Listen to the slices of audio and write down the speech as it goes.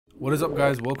What is up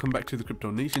guys, welcome back to the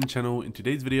Crypto Nation channel. In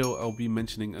today's video I'll be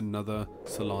mentioning another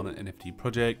Solana NFT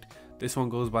project. This one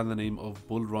goes by the name of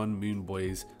Bull Run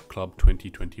Moonboys Club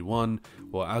 2021.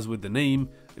 Well, as with the name,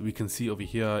 we can see over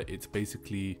here it's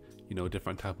basically,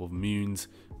 different type of moons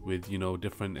with,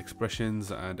 different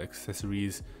expressions and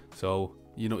accessories. So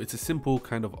it's a simple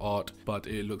kind of art, but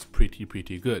it looks pretty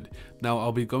good. Now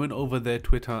I'll be going over their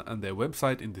Twitter and their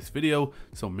website in this video,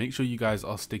 so make sure you guys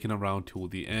are sticking around till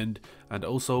the end. And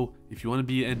also, if you want to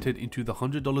be entered into the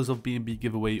 $100 of BNB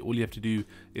giveaway, all you have to do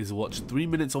is watch 3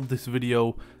 minutes of this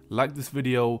video, like this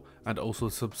video, and also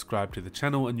subscribe to the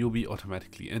channel, and you'll be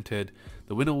automatically entered.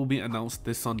 The winner will be announced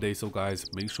this Sunday, so guys,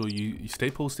 make sure you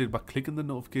stay posted by clicking the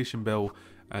notification bell,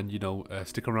 and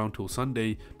stick around till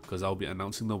Sunday because I'll be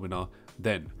announcing the winner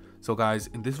then. So guys,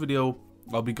 in this video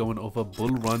I'll be going over Bull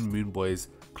Run Moonboys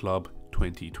Club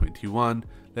 2021.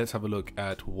 Let's have a look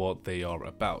at what they are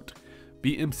about.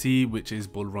 BMC, which is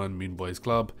Bull Run Moonboys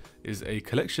Club, is a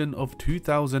collection of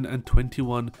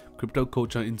 2021 crypto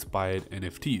culture inspired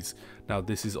NFTs. Now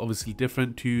this is obviously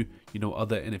different to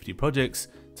other NFT projects,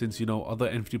 since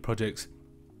other NFT projects,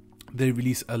 they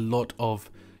release a lot of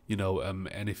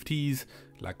NFTs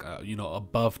like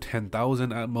above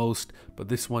 10,000 at most, but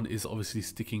this one is obviously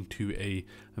sticking to a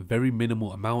very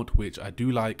minimal amount, which I do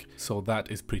like, so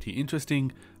that is pretty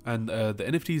interesting. And the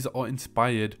NFTs are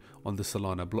inspired on the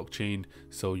Solana blockchain,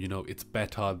 so it's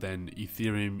better than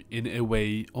Ethereum in a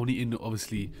way, only in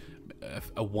obviously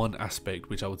a one aspect,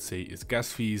 which I would say is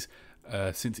gas fees.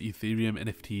 Since Ethereum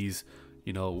NFTs,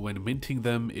 when minting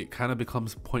them, it kind of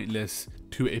becomes pointless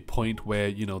to a point where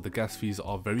the gas fees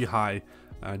are very high,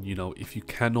 and if you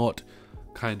cannot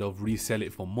kind of resell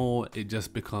it for more, it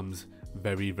just becomes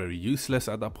very useless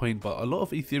at that point. But a lot of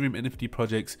Ethereum NFT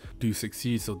projects do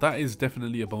succeed, so that is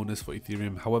definitely a bonus for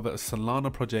Ethereum. However,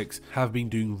 Solana projects have been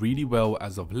doing really well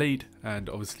as of late, and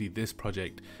obviously this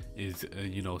project is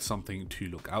something to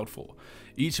look out for.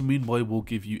 Each Moonboy will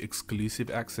give you exclusive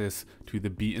access to the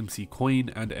BMC coin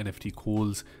and NFT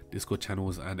calls, Discord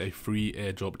channels, and a free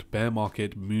airdropped bear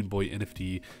market Moonboy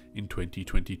NFT in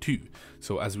 2022.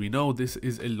 So as we know, this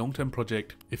is a long-term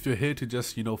project. If you're here to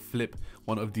just flip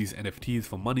one of these NFTs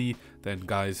for money, then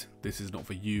guys, this is not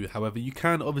for you. However, you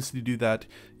can obviously do that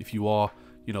if you are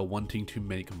wanting to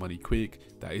make money quick.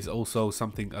 That is also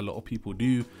something a lot of people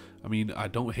do. I mean, I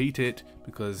don't hate it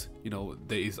because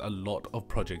there is a lot of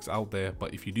projects out there,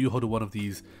 but if you do hold one of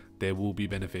these, there will be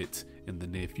benefits in the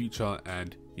near future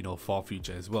and far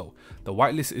future as well. The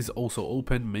whitelist is also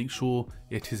open. Make sure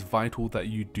it is vital that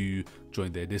you do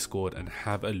join their Discord and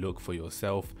have a look for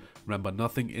yourself. Remember,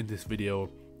 nothing in this video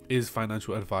is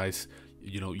financial advice.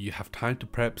 You have time to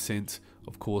prep, since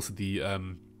of course the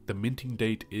minting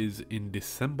date is in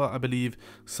December, I believe,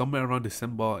 somewhere around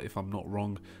December if I'm not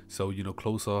wrong, so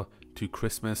closer to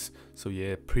Christmas. So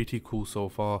yeah, pretty cool so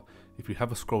far. If you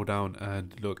have a scroll down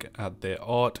and look at their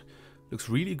art, looks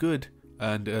really good,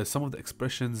 and some of the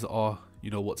expressions are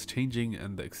what's changing,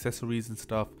 and the accessories and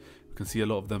stuff. You can see a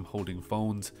lot of them holding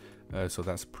phones, so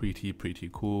that's pretty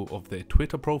cool. Of their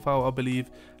Twitter profile, I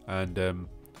believe, and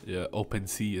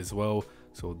OpenSea as well,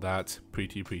 so that's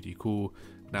pretty cool.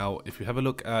 Now, if you have a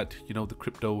look at the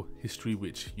crypto history,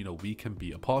 which we can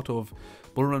be a part of,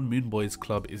 Bull Run Moonboys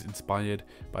Club is inspired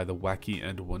by the wacky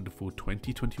and wonderful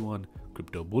 2021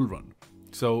 crypto bull run.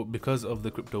 So because of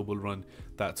the crypto bull run,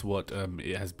 that's what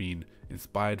it has been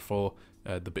inspired for,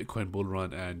 the Bitcoin bull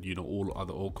run, and all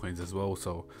other altcoins as well.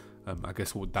 So I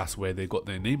guess that's where they got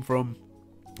their name from.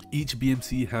 Each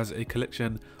BMC has a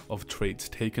collection of traits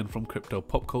taken from crypto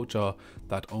pop culture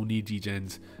that only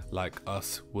degens like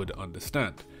us would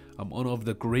understand. In honor of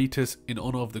the greatest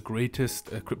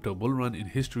crypto bull run in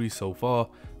history so far,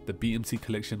 the BMC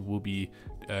collection will be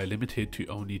limited to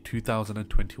only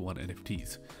 2021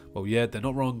 NFTs. Well, yeah, they're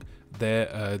not wrong.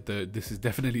 This is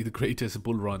definitely the greatest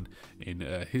bull run in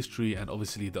history, and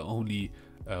obviously the only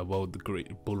the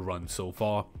great bull run so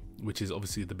far, which is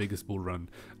obviously the biggest bull run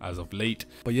as of late.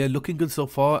 But yeah, looking good so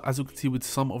far. As you can see with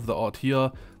some of the art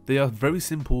here, they are very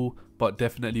simple but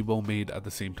definitely well made at the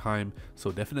same time,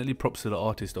 so definitely props to the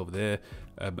artist over there.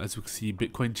 As you can see,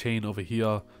 Bitcoin chain over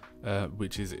here,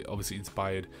 which is obviously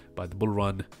inspired by the bull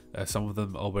run. Some of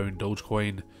them are wearing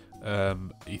Dogecoin,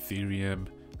 Ethereum,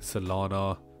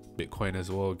 Solana, Bitcoin as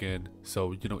well again,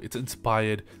 so it's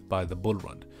inspired by the bull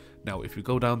run. Now if you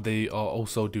go down, they are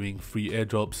also doing free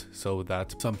airdrops, so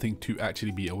that's something to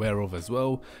actually be aware of as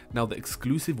well. Now the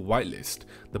exclusive whitelist.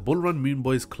 The Bull Run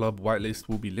Moonboys Club whitelist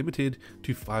will be limited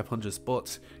to 500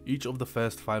 spots. Each of the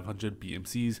first 500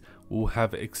 BMCs will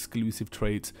have exclusive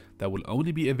traits that will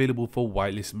only be available for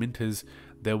whitelist minters.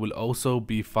 there will also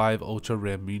be 5 ultra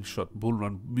rare moonshot bull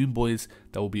run moonboys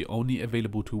that will be only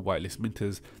available to whitelist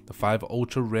minters. The 5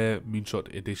 ultra rare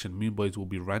moonshot edition moonboys will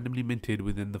be randomly minted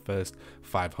within the first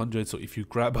 500. So if you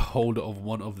grab a hold of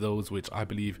one of those, which I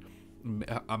believe,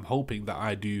 I'm hoping that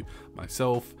I do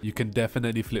myself, you can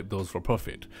definitely flip those for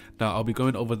profit. Now I'll be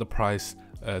going over the price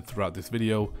throughout this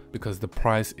video, because the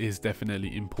price is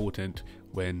definitely important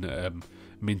when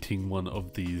minting one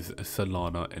of these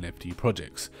Solana NFT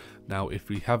projects. Now if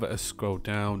we have a scroll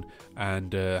down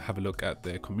and have a look at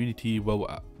their community,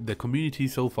 well, the community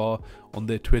so far on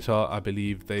their Twitter, I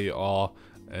believe they are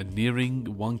nearing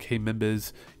 1k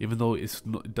members, even though it's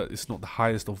not the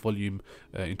highest of volume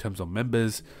in terms of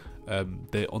members.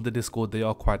 They on the Discord, they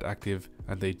are quite active,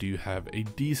 and they do have a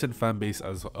decent fan base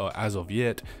as of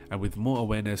yet, and with more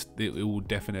awareness it will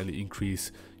definitely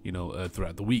increase, you know,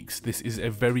 throughout the weeks. This is a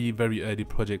very early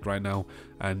project right now,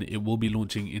 and it will be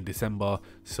launching in December,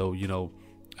 so you know,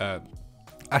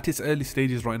 at its early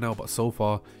stages right now, but so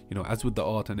far, you know, as with the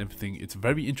art and everything, it's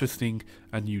very interesting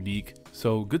and unique.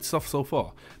 So good stuff so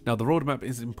far. Now the roadmap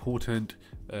is important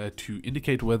to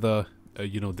indicate whether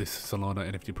you know, this Solana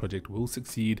NFT project will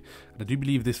succeed, and I do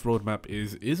believe this roadmap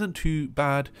isn't too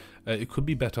bad. It could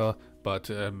be better,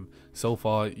 but so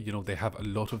far, you know, they have a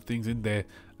lot of things in there,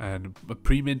 and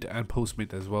pre-mint and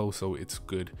post-mint as well, so it's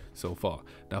good so far.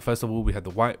 Now first of all, we have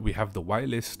the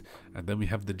whitelist, and then we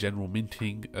have the general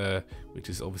minting, which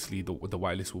is obviously the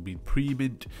whitelist will be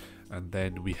pre-mint, and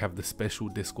then we have the special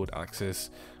Discord access,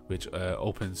 which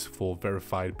opens for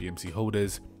verified BMC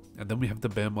holders. And then we have the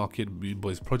bear market.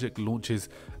 Moonboys project launches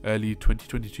early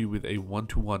 2022 with a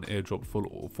 1-to-1 airdrop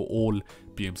for all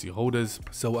BMC holders.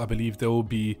 So I believe they will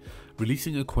be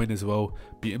releasing a coin as well.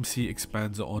 BMC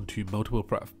expands onto multiple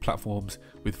platforms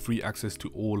with free access to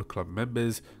all club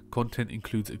members. Content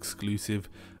includes exclusive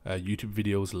YouTube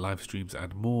videos, live streams,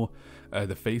 and more.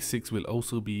 The phase 6 will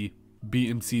also be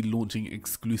BMC launching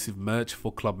exclusive merch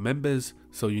for club members,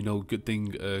 so you know, good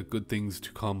things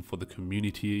to come for the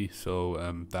community.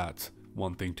 So that's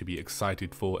one thing to be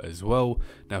excited for as well.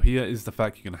 Now here is the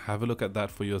fact, you can have a look at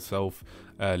that for yourself.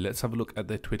 Let's have a look at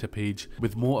their Twitter page.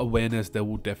 With more awareness, they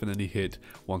will definitely hit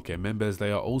 1k members.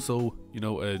 They are also, you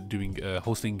know, doing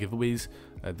hosting giveaways.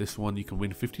 This one you can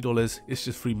win $50. It's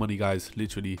just free money, guys,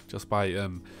 literally, just by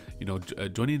you know,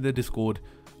 joining their Discord,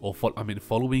 or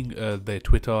following their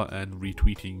Twitter and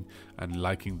retweeting and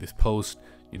liking this post.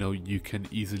 You know, you can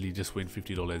easily just win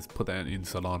 $50, put that in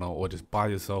Solana, or just buy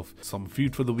yourself some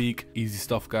food for the week. Easy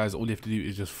stuff, guys. All you have to do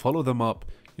is just follow them up,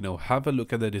 you know, have a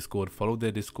look at their Discord, follow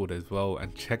their Discord as well,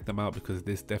 and check them out, because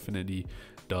this definitely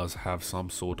does have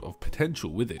some sort of potential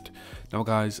with it. Now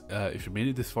guys, if you made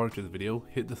it this far into the video,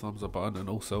 hit the thumbs up button, and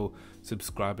also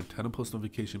subscribe and turn on post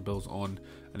notification bells on.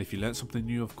 And if you learned something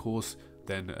new, of course,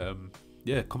 then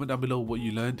yeah, comment down below what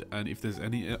you learned, and if there's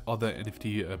any other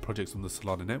NFT projects on the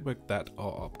Solana network that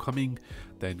are upcoming,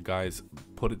 then guys,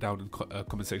 put it down in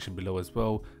comment section below as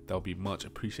well. That'll be much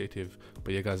appreciative.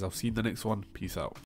 But yeah guys, I'll see you in the next one. Peace out.